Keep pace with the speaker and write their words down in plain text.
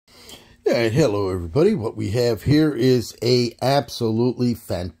All right, hello everybody. What we have here is a absolutely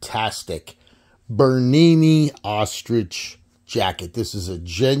fantastic Bernini ostrich jacket. This is a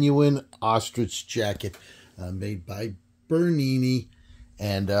genuine ostrich jacket made by Bernini,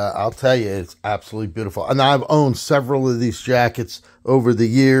 and I'll tell you, it's absolutely beautiful. And I've owned several of these jackets over the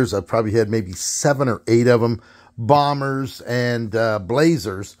years. I've probably had maybe 7 or 8 of them, bombers and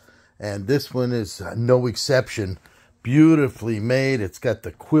blazers, and this one is no exception. Beautifully made. It's got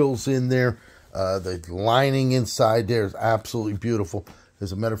the quills in there. The lining inside there is absolutely beautiful.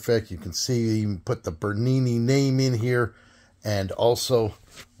 As a matter of fact, you can see they even put the Bernini name in here. And also,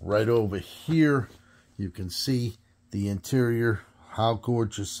 right over here, you can see the interior, how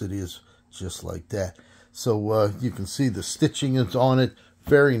gorgeous it is, just like that. So you can see the stitching is on it.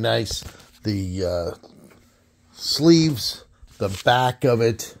 Very nice. The sleeves, the back of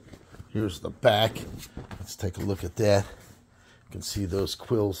it. Here's the back. Let's take a look at that. You can see those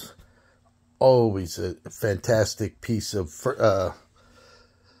quills. Always a fantastic piece of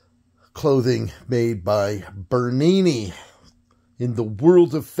clothing made by Bernini. In the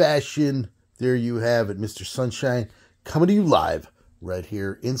world of fashion, there you have it. Mr. Sunshine coming to you live right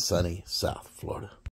here in sunny South Florida.